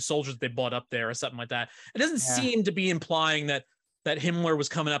injured soldiers they brought up there or something like that. It doesn't seem to be implying that Himmler was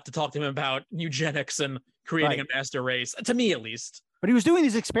coming up to talk to him about eugenics and creating a master race, to me at least. But he was doing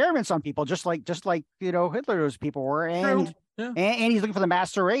these experiments on people, just like Hitler's people were, and he's looking for the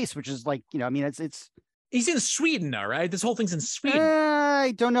master race, which is like I mean it's. He's in Sweden now, right? This whole thing's in Sweden.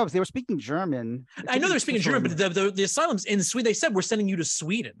 I don't know if they were speaking German. I know they're speaking German, but the asylum's in Sweden. They said we're sending you to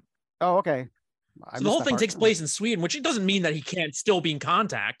Sweden. Oh, okay. So the whole thing takes place in Sweden, which it doesn't mean that he can't still be in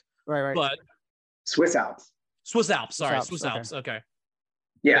contact. Right. But Swiss Alps. Swiss Alps. Okay.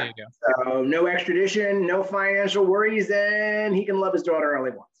 Yeah. So no extradition, no financial worries, and he can love his daughter all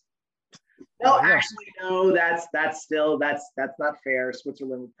he wants. Well, actually, no, that's not fair.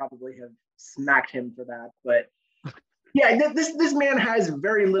 Switzerland would probably have smacked him for that. But yeah, this man has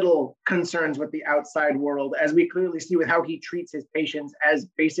very little concerns with the outside world, as we clearly see with how he treats his patients as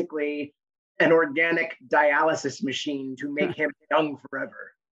basically an organic dialysis machine to make him young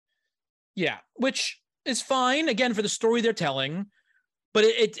forever. Yeah, which is fine again for the story they're telling, but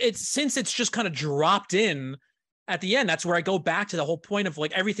it's since it's just kind of dropped in at the end, that's where I go back to the whole point of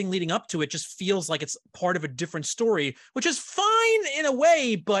like everything leading up to it just feels like it's part of a different story, which is fine in a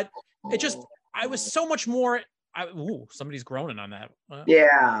way, but I was so much more. Somebody's groaning on that.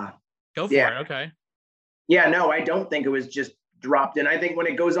 Yeah. Go for it. Okay. Yeah, no, I don't think it was just dropped in. I think when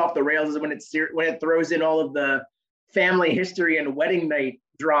it goes off the rails is when it throws in all of the family history and wedding night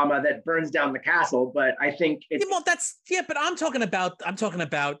drama that burns down the castle. But I think it's but I'm talking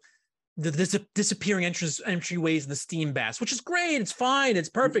about the disappearing entryways in the steam baths, which is great. It's fine. It's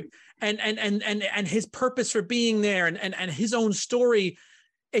perfect. And his purpose for being there and his own story,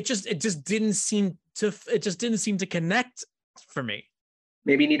 it just didn't seem to connect for me.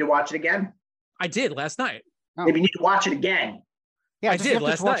 Maybe you need to watch it again. I did last night. Oh. Maybe you need to watch it again. Yeah, I did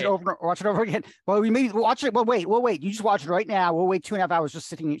last night. Watch it over again. Well, we may watch it. We'll wait. You just watch it right now. We'll wait 2.5 hours just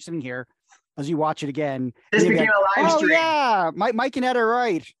sitting here as you watch it again. This became a live stream. Oh yeah, Mike and Ed are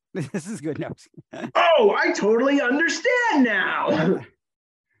right. This is good news. Oh, I totally understand now.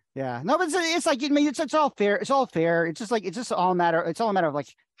 Yeah, no, but it's like, I mean, it's all fair. It's all fair. It's just all a matter of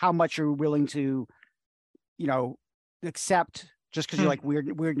like how much you're willing to, accept just because you like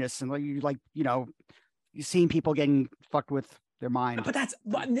weirdness and like you've seen people getting fucked with their mind. But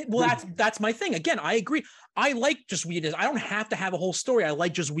that's my thing. Again, I agree. I like just weirdness. I don't have to have a whole story. I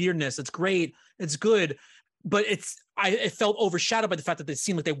like just weirdness. It's great. It's good. But it felt overshadowed by the fact that it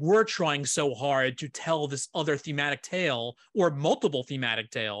seemed like they were trying so hard to tell this other thematic tale or multiple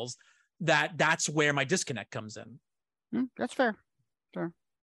thematic tales that's where my disconnect comes in. That's fair. Sure.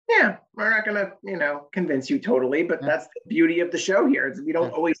 Yeah, we're not gonna, convince you totally, but that's the beauty of the show here. Is we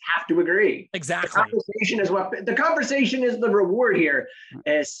don't always have to agree. Exactly. The conversation is the reward here,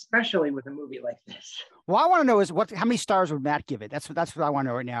 especially with a movie like this. Well, I want to know is how many stars would Matt give it? That's what I want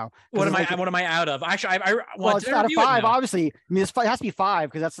to know right now. What am I out of? Actually, it's out of 5. Obviously, I mean, it has to be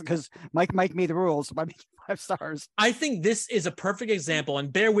 5 because Mike made the rules. So I mean, 5 stars. I think this is a perfect example,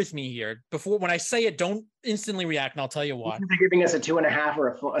 and bear with me here. When I say it, don't instantly react, and I'll tell you why. You're giving us a 2.5 or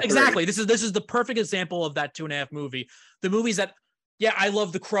a 3. Exactly. This is the perfect example of that 2.5 movie. The movies that. Yeah, I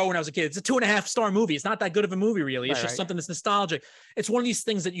love The Crow when I was a kid. It's a 2.5 star movie. It's not that good of a movie, really. It's just something that's nostalgic. It's one of these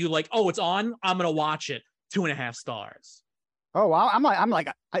things that you like, oh, it's on, I'm going to watch it. 2.5 stars. Oh, I'm like,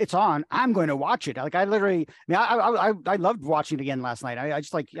 it's on. I'm going to watch it. Like I literally, I loved watching it again last night. I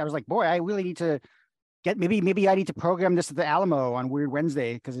was like, boy, I really need to get, maybe I need to program this at the Alamo on Weird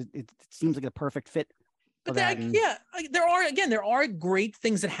Wednesday because it seems like a perfect fit. But there are great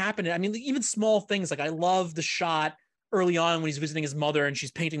things that happen. I mean, even small things. Like I love the shot early on when he's visiting his mother and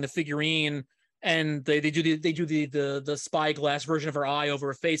she's painting the figurine and they do the spyglass version of her eye over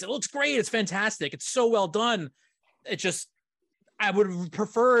her face. It looks great. It's fantastic. It's so well done. I would have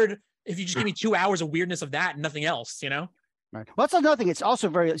preferred if you just give me 2 hours of weirdness of that and nothing else, Right. Well, that's another thing. It's also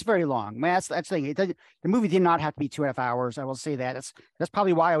very long. Man, that's the thing. The movie did not have to be 2.5 hours. I will say that. That's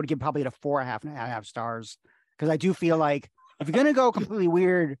probably why I would give probably it a 4.5 stars. Because I do feel like if you're gonna go completely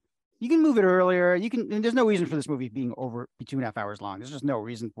weird, you can move it earlier. There's no reason for this movie being over 2.5 hours long. There's just no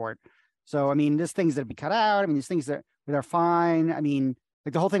reason for it. So, I mean, there's things that be cut out. I mean, there's things that are fine. I mean,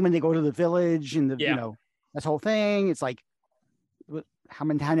 like the whole thing when they go to the village and this whole thing, it's like, how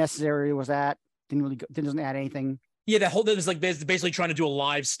necessary was that? Doesn't add anything. Yeah. That was like basically trying to do a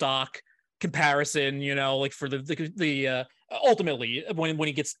livestock comparison, like for the ultimately when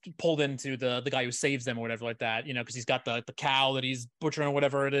he gets pulled into the guy who saves them or whatever like that, because he's got the cow that he's butchering or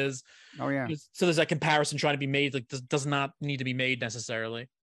whatever it is. Oh yeah. So there's that comparison trying to be made, like does not need to be made necessarily.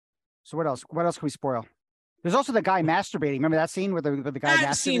 So what else can we spoil? There's also the guy masturbating. Remember that scene where the guy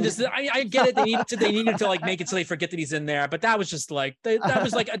masturbating? Scene, I get it. They needed to like make it so they forget that he's in there, but that was just like that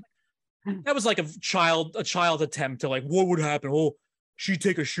was like a child attempt to like, what would happen? Oh, she'd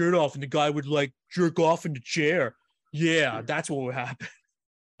take her shirt off and the guy would like jerk off in the chair. Yeah, that's what would happen.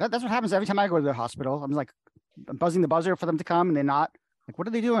 That's what happens every time I go to the hospital. I'm like, I'm buzzing the buzzer for them to come and they're not. Like, what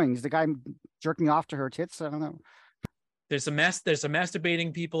are they doing? Is the guy jerking off to her tits? I don't know. There's some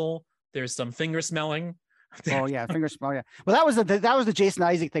masturbating people. There's some finger smelling. Oh yeah, finger smell. Yeah. Well, that was the Jason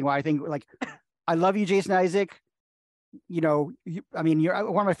Isaac thing. Where I think like, I love you, Jason Isaac. You're one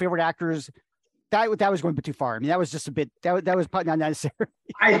of my favorite actors. That was going a bit too far. I mean, that was just a bit. That was probably not necessary.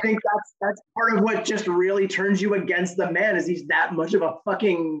 I think that's part of what just really turns you against the man is he's that much of a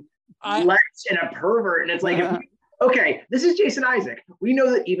fucking lech and a pervert. And it's like, okay, this is Jason Isaac. We know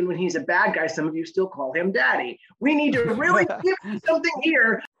that even when he's a bad guy, some of you still call him daddy. We need to really give something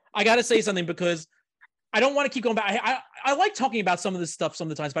here. I got to say something because I don't want to keep going back. I like talking about some of this stuff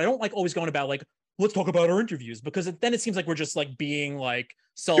sometimes, but I don't like always going about like let's talk about our interviews, because then it seems like we're just like being like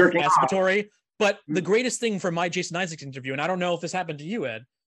Jerking off. self-masturbatory. But the greatest thing from my Jason Isaacs interview, and I don't know if this happened to you, Ed.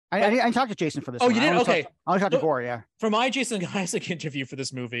 I talked to Jason for this. Oh, one. you did? Okay. I only talked to Gore, yeah. For my Jason Isaac interview for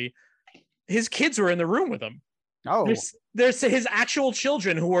this movie, his kids were in the room with him. Oh, There's his actual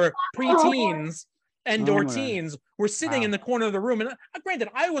children who were preteens and or Oh, my. teens were sitting Wow. in the corner of the room. And granted,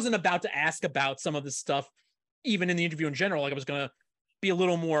 I wasn't about to ask about some of this stuff, even in the interview in general. Like I was going to be a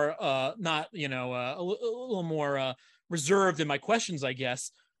little more, not, you know, a little more reserved in my questions, I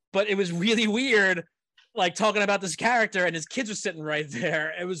guess. But it was really weird, like talking about this character, and his kids were sitting right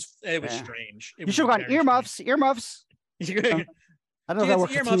there. It was Yeah. strange. It you was should have gone very earmuffs. strange. I don't know if that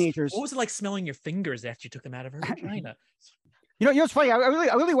works for Earmuffs. teenagers. What was it like smelling your fingers after you took them out of her vagina? You know what's funny? I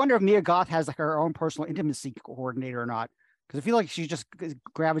really wonder if Mia Goth has like her own personal intimacy coordinator or not, because I feel like she just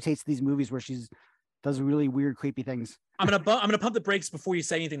gravitates to these movies where she's does really weird, creepy things. I'm gonna pump the brakes before you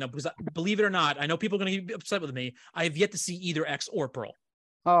say anything though, because believe it or not, I know people are gonna be upset with me. I have yet to see either X or Pearl.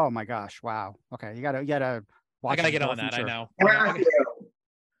 Oh my gosh! Wow. Okay, you gotta watch. I gotta this get in the on that. I future. know.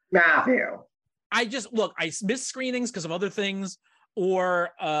 Matthew. I just look. I missed screenings because of other things,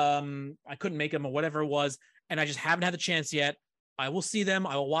 or I couldn't make them, or whatever it was, and I just haven't had the chance yet. I will see them.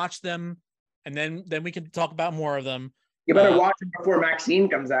 I will watch them, and then we can talk about more of them. You better watch it before Maxine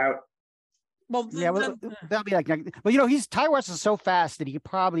comes out. Well, Yeah, well, that'll be like, but you know, Ty West is so fast that he could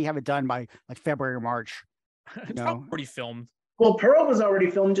probably have it done by like February or March. it's No. probably already filmed. Well, Pearl was already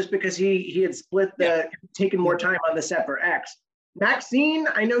filmed just because he had split taken more time on the set for X. Maxine,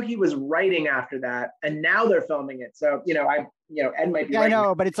 I know he was writing after that, and now they're filming it. So Ed might be. Yeah, I writing.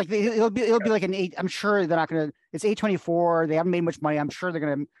 know, but it's like it'll be like an 8. I'm sure they're not gonna. It's 8/24. They haven't made much money. I'm sure they're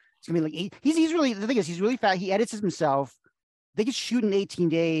gonna. It's gonna be like 8. He's really, the thing is, he's really fast. He edits it himself. They can shoot in 18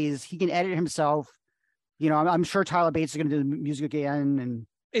 days. He can edit himself. You know, I'm sure Tyler Bates is gonna do the music again. And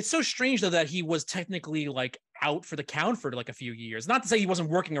It's so strange though that he was technically like out for the count for like a few years. Not to say he wasn't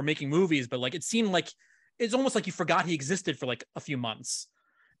working or making movies, but like it seemed like it's almost like you forgot he existed for like a few months,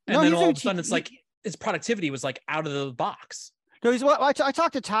 and No, then he's all a of a sudden it's like his productivity was like out of the box. no, he's. Well, I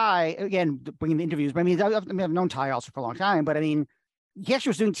talked to Ty again, bringing the interviews. But I mean, I've known Ty also for a long time. But I mean, he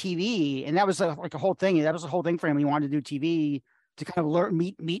actually was doing TV, and that was like a whole thing. That was a whole thing for him. He wanted to do TV to kind of learn,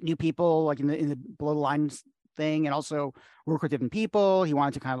 meet new people, like in the below the lines thing, and also work with different people. He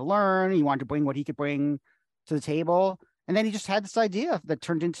wanted to kind of learn. He wanted to bring what he could bring to the table, and then he just had this idea that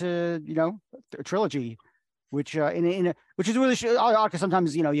turned into a trilogy, which which is really odd because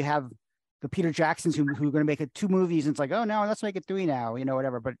sometimes you have the Peter Jacksons who are going to make it 2 movies, and it's like, oh no, let's make it 3 now,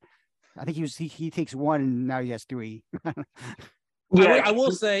 whatever. But I think he takes 1 and now he has 3. Yeah, I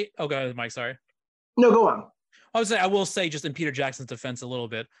will say. Oh, go ahead, Mike. Sorry. No, go on. I will say, just in Peter Jackson's defense a little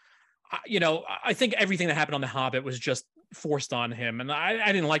bit, I think everything that happened on The Hobbit was just forced on him. And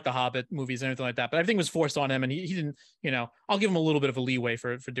I didn't like the Hobbit movies or anything like that, but everything was forced on him. And he didn't, I'll give him a little bit of a leeway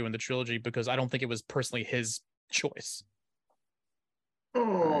for doing the trilogy because I don't think it was personally his choice. Yeah,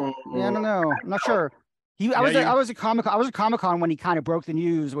 I don't know. I'm not sure. I was at Comic-Con when he kind of broke the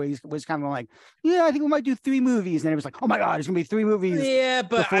news where he was kind of like, yeah, I think we might do 3 movies. And then it was like, oh my God, there's going to be 3 movies. Yeah,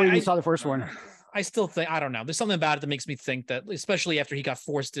 but before we even saw the first one. I still think, I don't know. There's something about it that makes me think that, especially after he got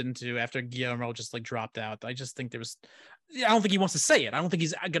forced into, after Guillermo just like dropped out, I just think I don't think he wants to say it. I don't think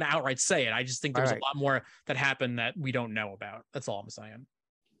he's going to outright say it. I just think there was a lot more that happened that we don't know about. That's all I'm saying.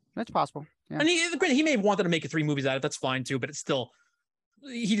 That's possible. Yeah. And he may have wanted to make 3 movies out of it. That's fine too, but it's still,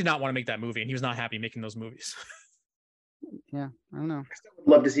 he did not want to make that movie and he was not happy making those movies. Yeah, I don't know.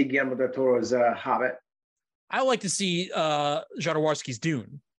 Love to see Guillermo del Toro's Hobbit. I would like to see Jodorowsky's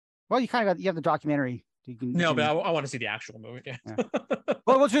Dune. Well, you have the documentary. But I want to see the actual movie. Yeah.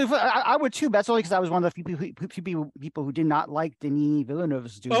 Well, I would too. That's only because I was one of the people who did not like Denis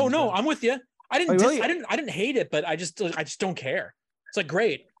Villeneuve's Dune. Oh no, I'm with you. I didn't. Really? I didn't hate it, but I just don't care. It's like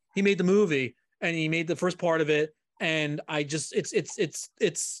great. He made the movie and he made the first part of it, and I just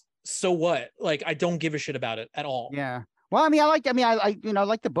it's so what? Like I don't give a shit about it at all. Yeah. Well, I like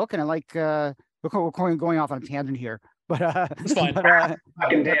the book, and I like we're going off on a tangent here, but it's fine.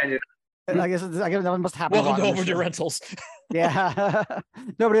 Fucking tangent. I guess that must happen. Welcome to Overdue Rentals. Yeah.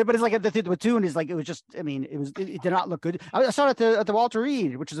 No, but it's like the Dune is like, it was just, it did not look good. I saw it at the Walter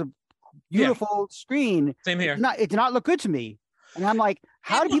Reed, which is a beautiful screen. Same here. It did not look good to me. And I'm like,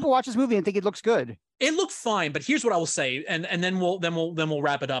 how do people watch this movie and think it looks good? It looked fine, but here's what I will say, and then we'll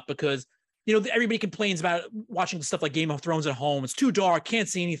wrap it up because everybody complains about watching stuff like Game of Thrones at home. It's too dark, can't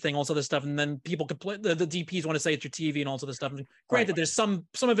see anything, all this other stuff, and then people complain. The DPs want to say it's your TV and all this other stuff. And granted, there's some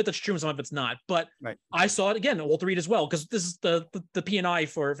of it that's true and some of it's not. But I saw it again at Walter Reed as well because this is the P&I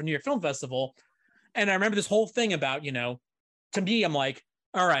for New York Film Festival, and I remember this whole thing about to me, I'm like,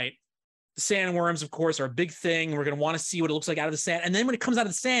 all right, The sandworms, of course, are a big thing. We're going to want to see what it looks like out of the sand. And then when it comes out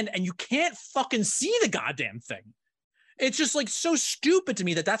of the sand and you can't fucking see the goddamn thing, it's just like so stupid to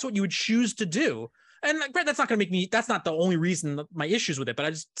me that that's what you would choose to do. And Brett, that's not going to make me, that's not the only reason my issues with it. But I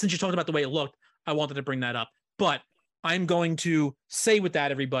just, since you talked about the way it looked, I wanted to bring that up. But I'm going to say with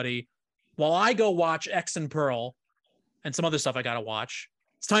that, everybody, while I go watch X and Pearl and some other stuff I got to watch,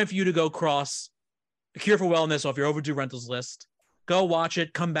 it's time for you to go cross A Cure for Wellness off your overdue rentals list. Go watch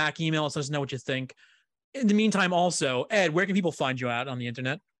it, come back, email us, let us know what you think. In the meantime, also, Ed, where can people find you out on the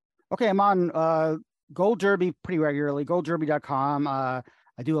internet? Okay, I'm on Gold Derby pretty regularly, goldderby.com. I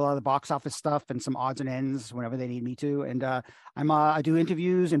do a lot of the box office stuff and some odds and ends whenever they need me to. And I do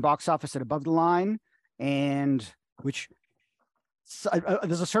interviews in box office at Above the Line, and which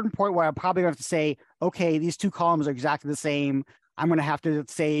there's a certain point where I'm probably going to have to say, okay, these two columns are exactly the same. I'm going to have to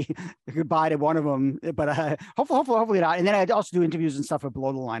say goodbye to one of them, but hopefully not. And then I also do interviews and stuff at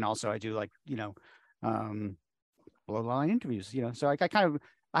Below the Line. Also, I do Below the Line interviews. So I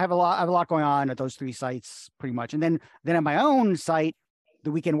have a lot going on at those three sites pretty much. And then at my own site,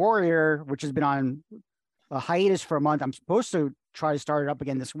 The Weekend Warrior, which has been on a hiatus for a month. I'm supposed to try to start it up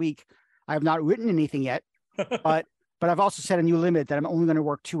again this week. I have not written anything yet, but I've also set a new limit that I'm only going to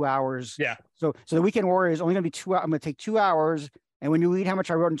work 2 hours. Yeah. So The Weekend Warrior is only going to be 2 hours. I'm going to take 2 hours. And when you read how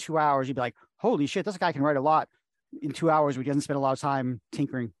much I wrote in 2 hours, you'd be like, holy shit, this guy can write a lot in 2 hours. He doesn't spend a lot of time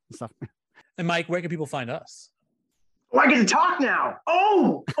tinkering and stuff. And Mike, where can people find us? Oh, I get to talk now.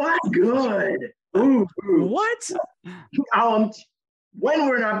 Oh, that's good. Ooh. What? When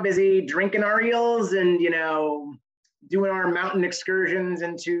we're not busy drinking our eels and, doing our mountain excursions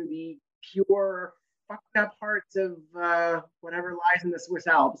into the pure fucked up parts of whatever lies in the Swiss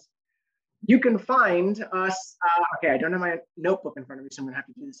Alps, you can find us. Okay, I don't have my notebook in front of me, so I'm going to have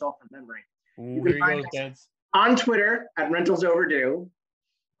to do this all from memory. Ooh, here you go, kids. On Twitter at Rentals Overdue,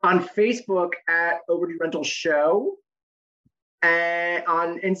 on Facebook at Overdue Rentals Show, and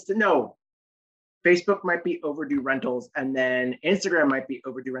on Facebook might be Overdue Rentals, and then Instagram might be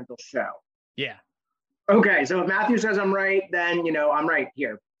Overdue Rentals Show. Yeah. Okay, so if Matthew says I'm right, then I'm right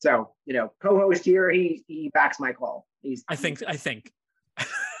here. So co-host here, he backs my call. I think.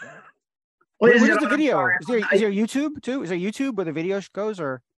 What is the video? Is there YouTube too? Is there YouTube where the video goes,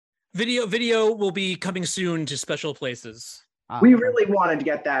 or video will be coming soon to special places? We really wanted to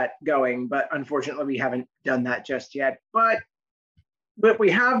get that going, but unfortunately we haven't done that just yet. But what we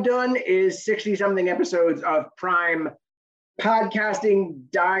have done is 60-something episodes of Prime podcasting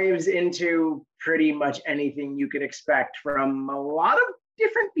dives into pretty much anything you could expect from a lot of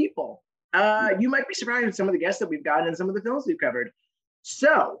different people. You might be surprised with some of the guests that we've gotten and some of the films we've covered.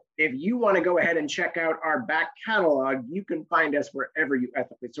 So if you want to go ahead and check out our back catalog, you can find us wherever you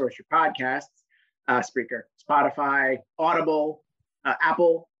ethically source your podcasts, Spreaker, Spotify, Audible,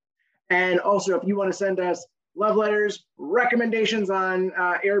 Apple. And also, if you want to send us love letters, recommendations on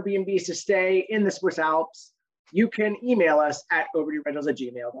Airbnbs to stay in the Swiss Alps, you can email us at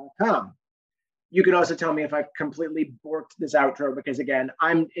overduerentals@gmail.com. You can also tell me if I've completely borked this outro, because again,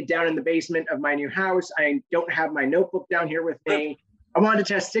 I'm down in the basement of my new house. I don't have my notebook down here with me. I wanted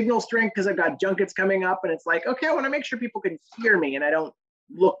to test signal strength because I've got junkets coming up, and it's like, okay, I want to make sure people can hear me and I don't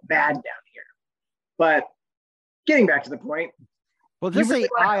look bad down here. But getting back to the point. Well, this is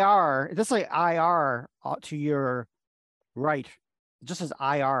IR. This is IR to your right. It just says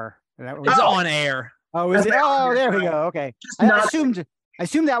IR. It's on air. Oh, is it? Oh, there we go. Okay. I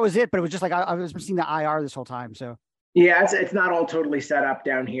assumed that was it, but it was just like I was seeing the IR this whole time. So yeah, it's not all totally set up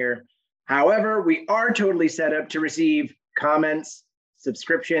down here. However, we are totally set up to receive comments,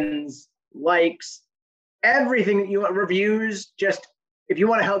 subscriptions, likes, everything that you want, reviews. Just if you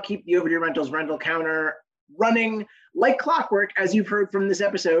want to help keep the Overdue Rentals rental counter running like clockwork, as you've heard from this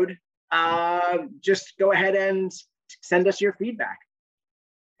episode, just go ahead and send us your feedback.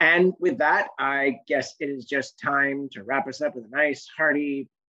 And with that, I guess it is just time to wrap us up with a nice, hearty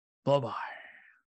bye-bye.